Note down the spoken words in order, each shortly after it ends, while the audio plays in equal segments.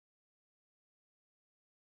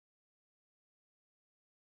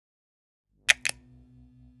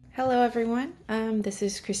Hello everyone, this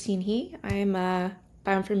is Christine He. I'm a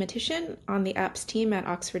bioinformatician on the apps team at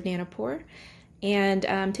Oxford Nanopore, and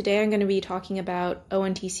today I'm going to be talking about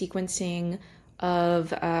ONT sequencing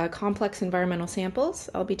of complex environmental samples.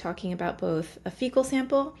 I'll be talking about both a fecal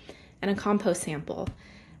sample and a compost sample.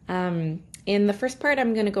 In the first part,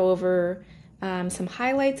 I'm going to go over some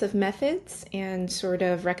highlights of methods and sort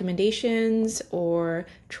of recommendations or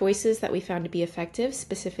choices that we found to be effective,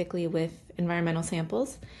 specifically with environmental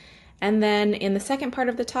samples. And then in the second part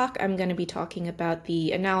of the talk, I'm going to be talking about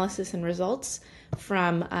the analysis and results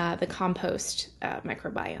from the compost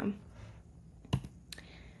microbiome.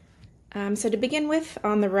 So to begin with,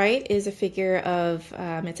 on the right is a figure of,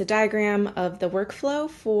 it's a diagram of the workflow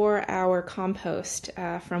for our compost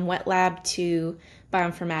from wet lab to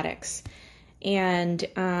bioinformatics. And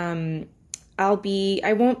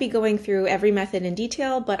I won't be going through every method in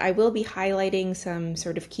detail, but I will be highlighting some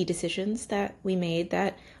sort of key decisions that we made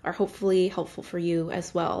that are hopefully helpful for you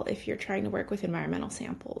as well if you're trying to work with environmental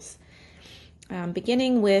samples.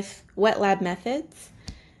 Beginning with wet lab methods,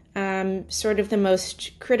 sort of the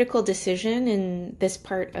most critical decision in this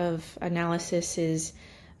part of analysis is,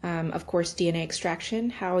 of course, DNA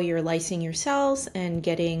extraction, how you're lysing your cells and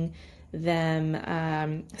getting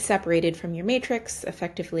them separated from your matrix,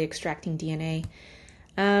 effectively extracting DNA.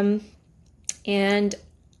 And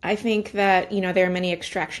I think that, there are many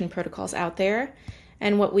extraction protocols out there.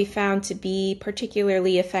 And what we found to be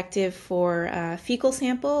particularly effective for a fecal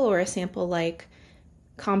sample or a sample like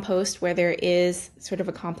compost, where there is sort of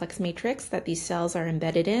a complex matrix that these cells are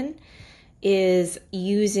embedded in, is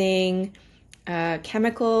using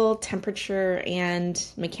chemical, temperature, and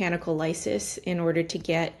mechanical lysis in order to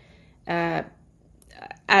get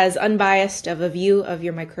as unbiased of a view of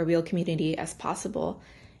your microbial community as possible.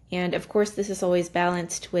 And of course, this is always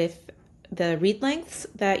balanced with the read lengths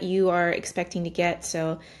that you are expecting to get.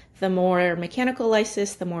 So the more mechanical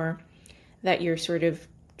lysis, the more that you're sort of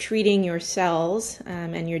treating your cells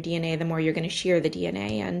and your DNA, the more you're going to shear the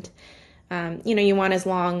DNA. And, you want as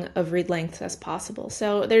long of read lengths as possible.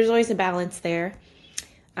 So there's always a balance there.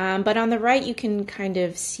 But on the right, you can kind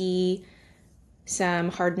of see some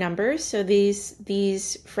hard numbers. So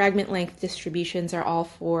these fragment length distributions are all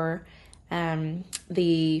for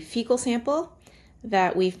the fecal sample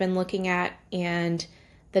that we've been looking at, and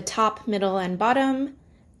the top, middle, and bottom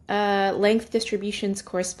length distributions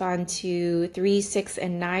correspond to 3, 6,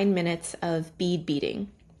 and 9 minutes of bead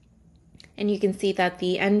beating. And you can see that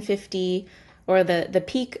the N50, or the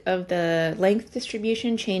peak of the length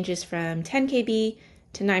distribution, changes from 10 kb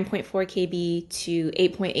to 9.4 kb to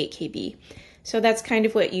 8.8 kb. So that's kind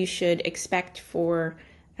of what you should expect for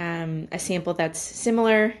a sample that's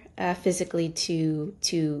similar physically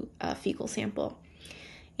to a fecal sample.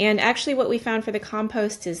 And actually what we found for the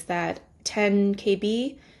compost is that 10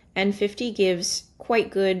 kb N50 gives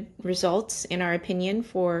quite good results, in our opinion,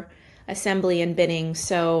 for assembly and binning.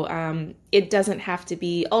 So it doesn't have to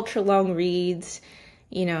be ultra long reads,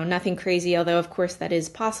 nothing crazy, although of course that is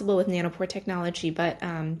possible with nanopore technology, but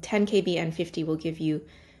 10 kb N50 will give you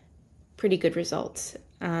pretty good results.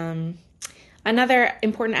 Another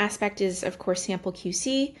important aspect is, of course, sample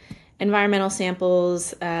QC. Environmental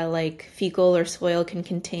samples like fecal or soil can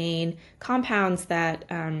contain compounds that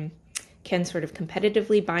can sort of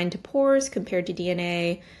competitively bind to pores compared to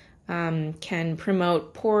DNA, can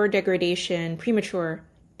promote pore degradation, premature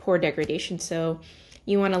pore degradation. So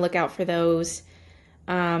you want to look out for those.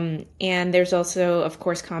 And there's also, of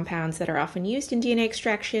course, compounds that are often used in DNA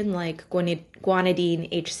extraction, like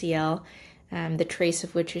guanidine HCl, the trace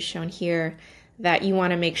of which is shown here, that you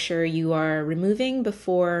want to make sure you are removing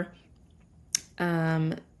before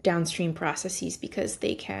downstream processes, because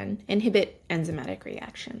they can inhibit enzymatic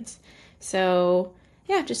reactions. So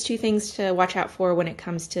yeah, just two things to watch out for when it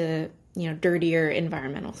comes to, dirtier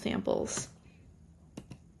environmental samples.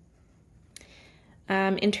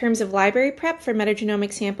 In terms of library prep for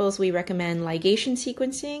metagenomic samples, we recommend ligation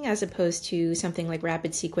sequencing as opposed to something like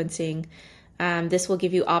rapid sequencing. This will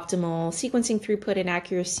give you optimal sequencing throughput and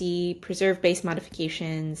accuracy, preserve base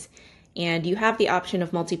modifications, and you have the option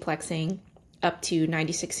of multiplexing up to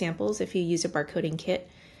 96 samples if you use a barcoding kit.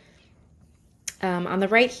 On the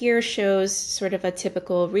right here shows sort of a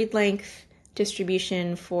typical read length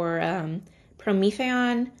distribution for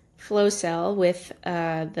PromethION flow cell with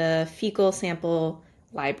the fecal sample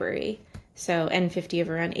library. So N50 of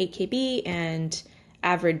around 8 kb and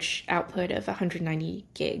average output of 190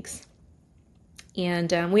 gigs.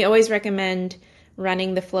 And we always recommend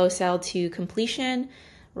running the flow cell to completion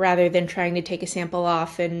rather than trying to take a sample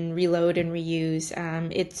off and reload and reuse.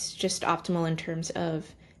 It's just optimal in terms of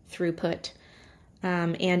throughput.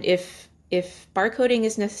 And if if barcoding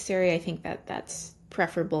is necessary, I think that that's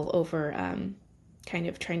preferable over kind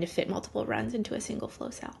of trying to fit multiple runs into a single flow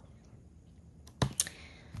cell.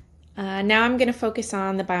 Now I'm going to focus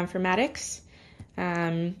on the bioinformatics,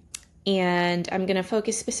 and I'm going to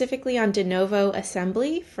focus specifically on de novo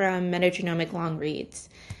assembly from metagenomic long reads.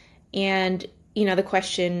 And the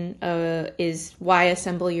question is why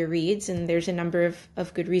assemble your reads, and there's a number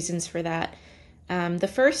of good reasons for that. The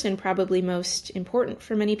first and probably most important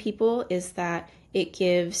for many people is that it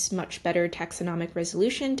gives much better taxonomic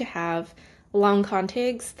resolution to have long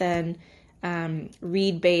contigs than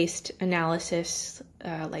read-based analysis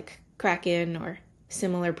like Kraken or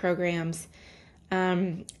similar programs.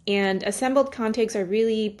 And assembled contigs are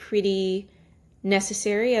really pretty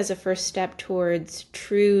necessary as a first step towards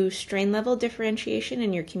true strain-level differentiation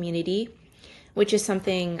in your community, which is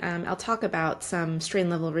something I'll talk about some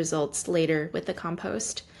strain-level results later with the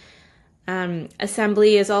compost.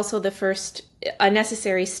 Assembly is also a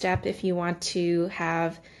necessary step if you want to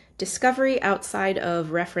have discovery outside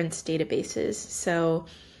of reference databases. So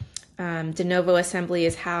de novo assembly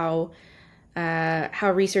is how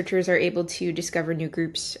researchers are able to discover new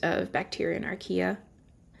groups of bacteria and archaea.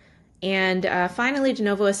 And finally, de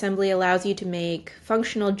novo assembly allows you to make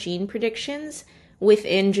functional gene predictions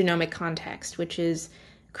within genomic context, which is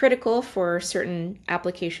critical for certain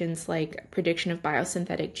applications like prediction of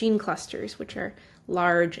biosynthetic gene clusters, which are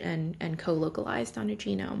large and co-localized on a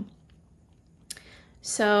genome.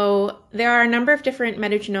 So there are a number of different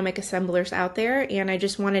metagenomic assemblers out there, and I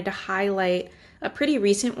just wanted to highlight a pretty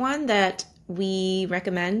recent one that we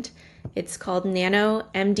recommend. It's called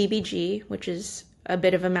NanoMDBG, which is a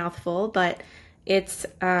bit of a mouthful, but it's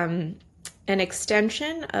an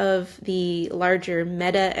extension of the larger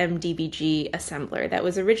metaMDBG assembler that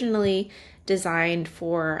was originally designed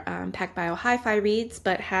for PacBio Hi-Fi reads,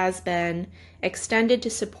 but has been extended to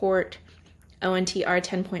support ONTR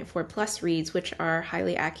 10.4 plus reads, which are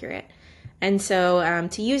highly accurate. And so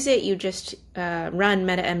to use it, you just run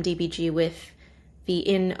metaMDBG with the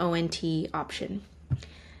in-ONT option.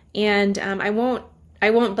 And I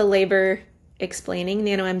won't belabor explaining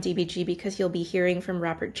NanoMDBG because you'll be hearing from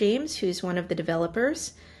Robert James, who's one of the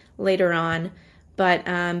developers, later on. But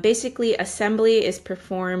basically, assembly is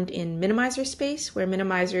performed in minimizer space, where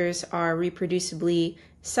minimizers are reproducibly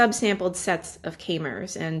subsampled sets of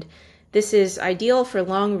k-mers. And this is ideal for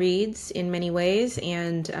long reads in many ways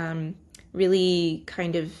and really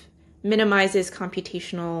kind of minimizes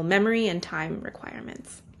computational memory and time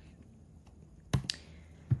requirements.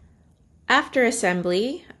 After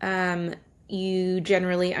assembly, you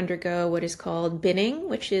generally undergo what is called binning,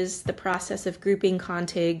 which is the process of grouping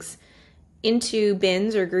contigs into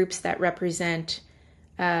bins or groups that represent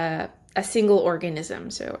a single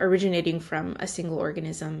organism, so originating from a single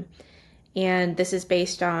organism. And this is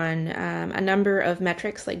based on a number of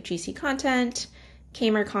metrics like GC content,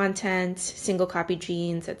 k-mer content, single copy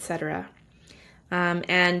genes, etc.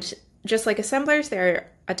 And just like assemblers, there are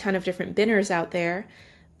a ton of different binners out there.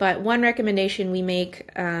 But one recommendation we make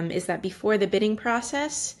is that before the binning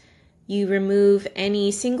process, you remove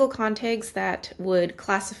any single contigs that would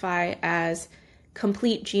classify as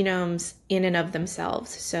complete genomes in and of themselves.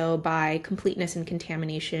 So by completeness and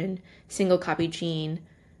contamination, single copy gene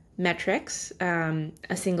metrics,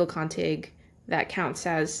 a single contig that counts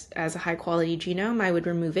as a high quality genome, I would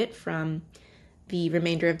remove it from the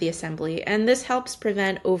remainder of the assembly. And this helps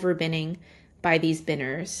prevent overbinning by these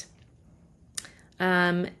binners.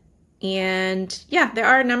 And yeah, there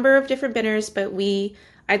are a number of different binners, but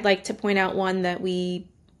I'd like to point out one that we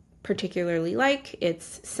particularly like.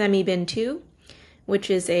 It's SemiBin2,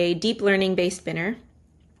 which is a deep learning based binner.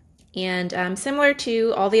 And similar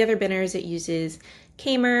to all the other binners, it uses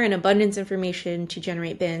k-mer and abundance information to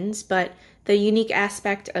generate bins, but the unique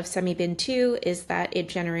aspect of SemiBin2 is that it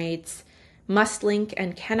generates must link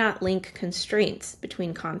and cannot link constraints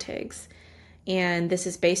between contigs. And this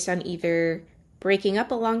is based on either breaking up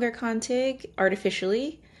a longer contig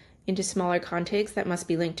artificially into smaller contigs that must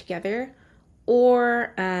be linked together,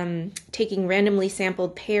 or taking randomly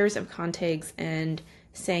sampled pairs of contigs and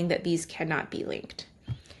saying that these cannot be linked.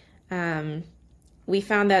 We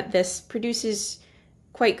found that this produces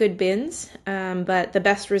quite good bins, but the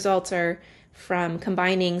best results are from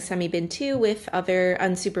combining SemiBin2 with other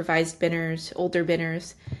unsupervised binners, older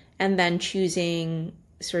binners, and then choosing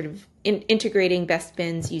sort of integrating best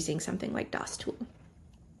bins using something like DOS-Tool.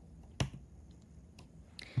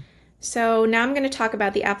 So now I'm going to talk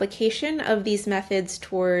about the application of these methods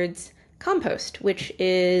towards compost, which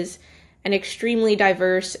is an extremely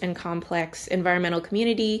diverse and complex environmental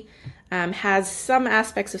community, has some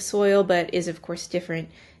aspects of soil, but is of course different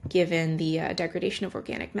given the degradation of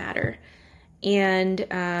organic matter.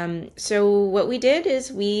 And so what we did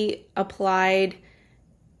is we applied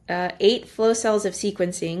 8 flow cells of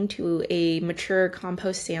sequencing to a mature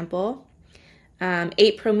compost sample,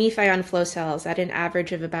 8 PromethION flow cells at an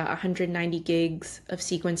average of about 190 gigs of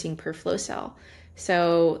sequencing per flow cell.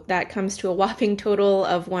 So that comes to a whopping total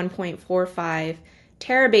of 1.45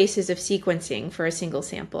 terabases of sequencing for a single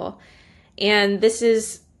sample. And this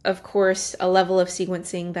is, of course, a level of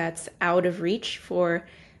sequencing that's out of reach for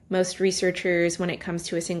most researchers when it comes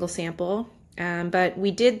to a single sample. But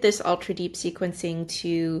we did this ultra-deep sequencing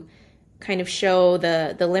to kind of show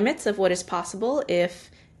the limits of what is possible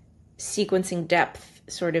if sequencing depth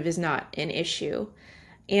sort of is not an issue.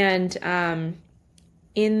 And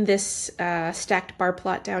in this stacked bar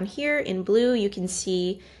plot down here in blue, you can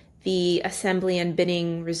see the assembly and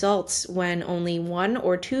binning results when only 1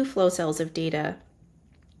 or 2 flow cells of data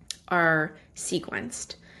are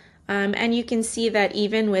sequenced. And you can see that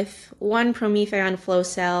even with 1 PromethION flow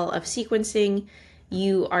cell of sequencing,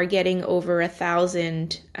 you are getting over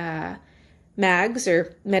 1,000 MAGs,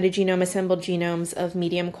 or metagenome-assembled genomes, of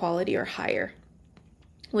medium quality or higher,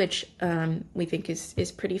 which we think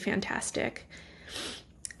is pretty fantastic.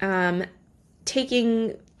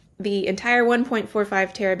 Taking the entire 1.45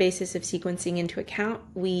 terabases of sequencing into account,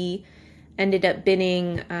 we ended up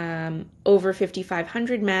binning over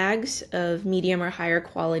 5,500 MAGs of medium or higher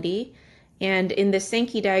quality. And in the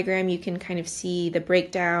Sankey diagram, you can kind of see the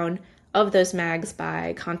breakdown of those MAGs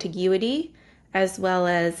by contiguity, as well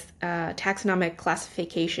as taxonomic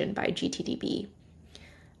classification by GTDB.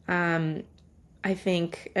 I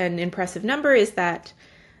think an impressive number is that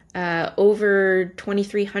over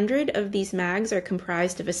 2,300 of these MAGs are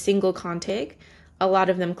comprised of a single contig, a lot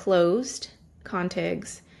of them closed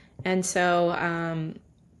contigs. And so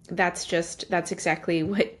that's exactly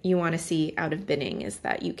what you want to see out of binning, is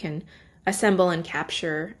that you can assemble and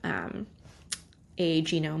capture a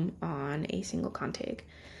genome on a single contig.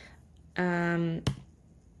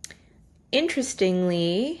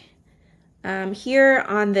 Interestingly, here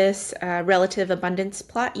on this relative abundance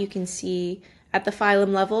plot, you can see at the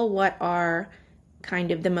phylum level what are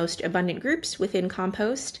kind of the most abundant groups within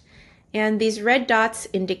Compost. And these red dots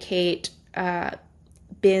indicate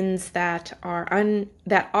bins that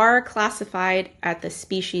are classified at the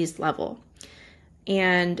species level.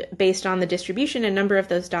 And based on the distribution and number of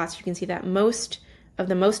those dots, you can see that most of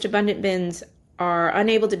the most abundant bins are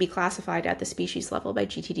unable to be classified at the species level by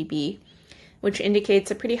GTDB, which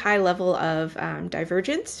indicates a pretty high level of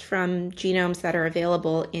divergence from genomes that are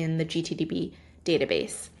available in the GTDB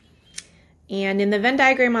database. And in the Venn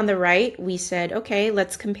diagram on the right, we said, okay,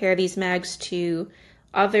 let's compare these MAGs to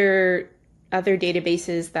other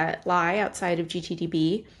databases that lie outside of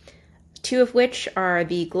GTDB, 2 of which are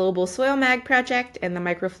the Global Soil Mag Project and the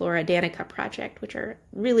Microflora Danica Project, which are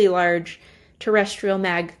really large terrestrial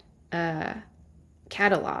mag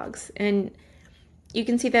catalogs. And you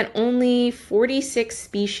can see that only 46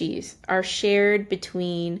 species are shared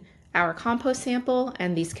between our compost sample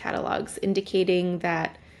and these catalogs, indicating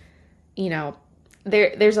that,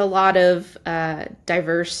 there's a lot of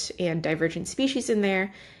diverse and divergent species in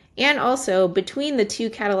there. And also, between the 2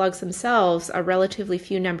 catalogs themselves, a relatively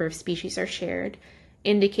few number of species are shared,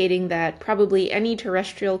 indicating that probably any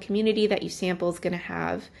terrestrial community that you sample is going to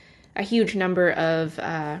have a huge number of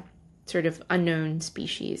sort of unknown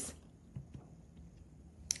species.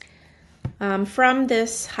 From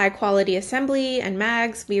this high-quality assembly and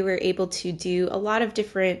MAGs, we were able to do a lot of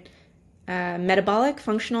different metabolic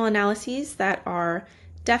functional analyses that are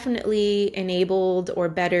definitely enabled or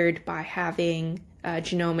bettered by having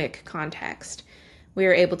genomic context. We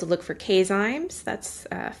were able to look for Kzymes, that's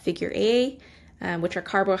figure A, which are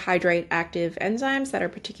carbohydrate active enzymes that are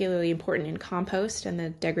particularly important in compost and the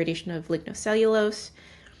degradation of lignocellulose.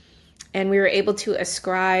 And we were able to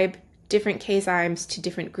ascribe different Kzymes to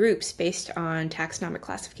different groups based on taxonomic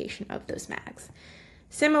classification of those MAGs.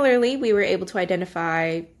 Similarly, we were able to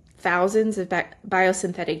identify thousands of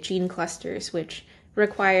biosynthetic gene clusters, which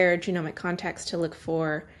require genomic context to look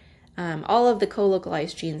for all of the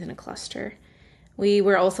co-localized genes in a cluster. We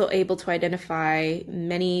were also able to identify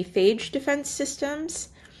many phage defense systems,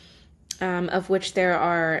 of which there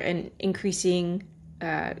are an increasing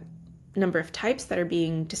number of types that are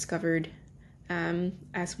being discovered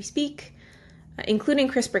as we speak, including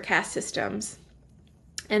CRISPR-Cas systems.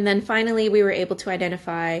 And then finally, we were able to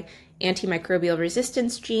identify antimicrobial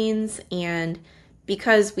resistance genes, and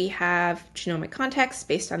because we have genomic context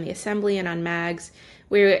based on the assembly and on MAGs,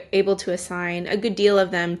 we were able to assign a good deal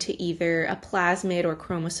of them to either a plasmid or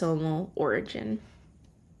chromosomal origin.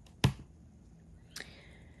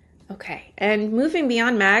 Okay, and moving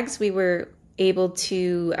beyond MAGs, we were able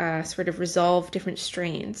to sort of resolve different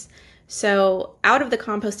strains. So out of the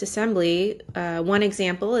compost assembly, one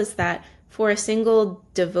example is that for a single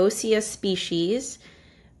Devosia species,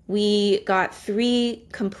 we got three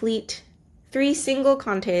single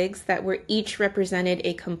contigs that were each represented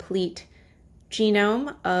a complete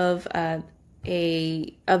genome of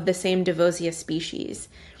the same Devosia species.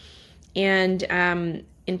 And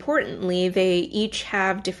importantly, they each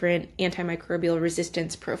have different antimicrobial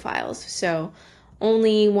resistance profiles. So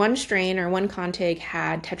only one strain or one contig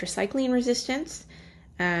had tetracycline resistance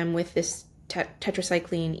with this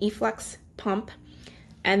tetracycline efflux pump.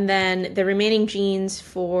 And then the remaining genes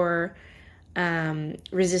for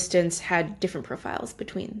resistance had different profiles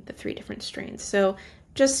between the three different strains. So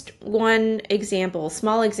just one example,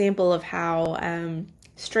 small example of how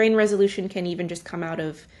strain resolution can even just come out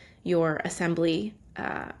of your assembly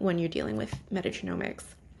when you're dealing with metagenomics.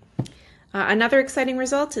 Another exciting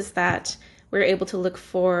result is that we're able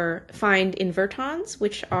to find invertons,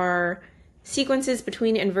 which are sequences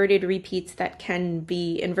between inverted repeats that can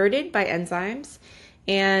be inverted by enzymes.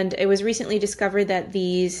 And it was recently discovered that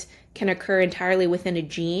these can occur entirely within a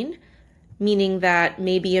gene, meaning that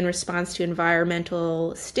maybe in response to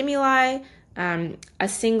environmental stimuli, a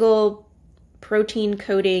single protein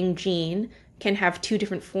coding gene can have two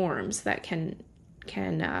different forms that can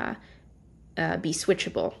be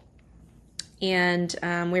switchable. And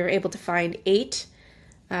we were able to find 8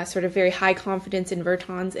 sort of very high confidence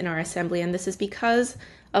invertons in our assembly, and this is because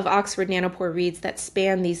of Oxford Nanopore reads that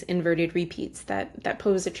span these inverted repeats that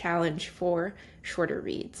pose a challenge for shorter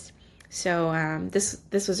reads. So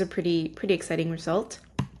this was a pretty exciting result.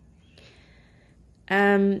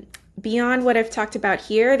 Beyond what I've talked about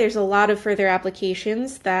here, there's a lot of further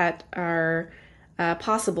applications that are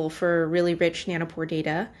possible for really rich nanopore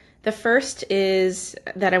data. The first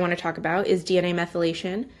that I want to talk about is DNA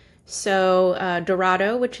methylation. So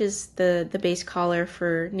Dorado, which is the base caller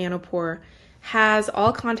for nanopore, has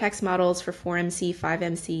all context models for 4MC,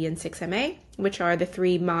 5MC, and 6MA, which are the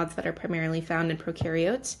 3 mods that are primarily found in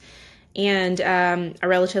prokaryotes. And a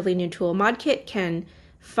relatively new tool, ModKit, can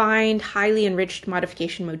find highly enriched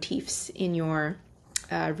modification motifs in your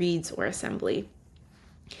reads or assembly.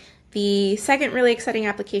 The second really exciting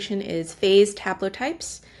application is phased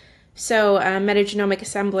haplotypes. So metagenomic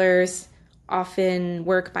assemblers often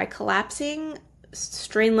work by collapsing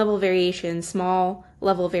strain level variation, small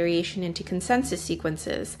level variation, into consensus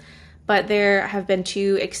sequences. But there have been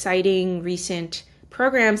 2 exciting recent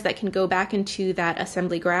programs that can go back into that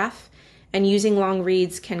assembly graph and using long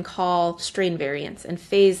reads can call strain variants and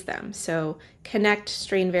phase them. So connect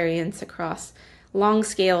strain variants across long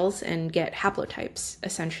scales and get haplotypes,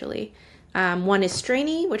 essentially. One is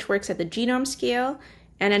Strainy, which works at the genome scale,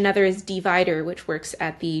 and another is Divider, which works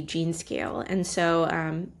at the gene scale. And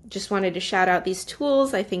so just wanted to shout out these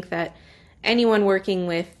tools. I think that anyone working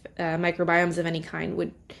with microbiomes of any kind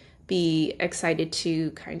would be excited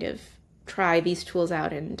to kind of try these tools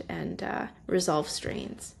out and resolve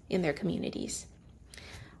strains in their communities.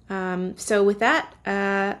 So with that,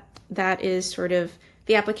 that is sort of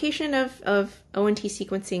the application of ONT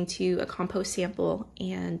sequencing to a compost sample,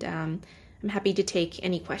 and I'm happy to take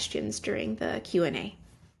any questions during the Q&A.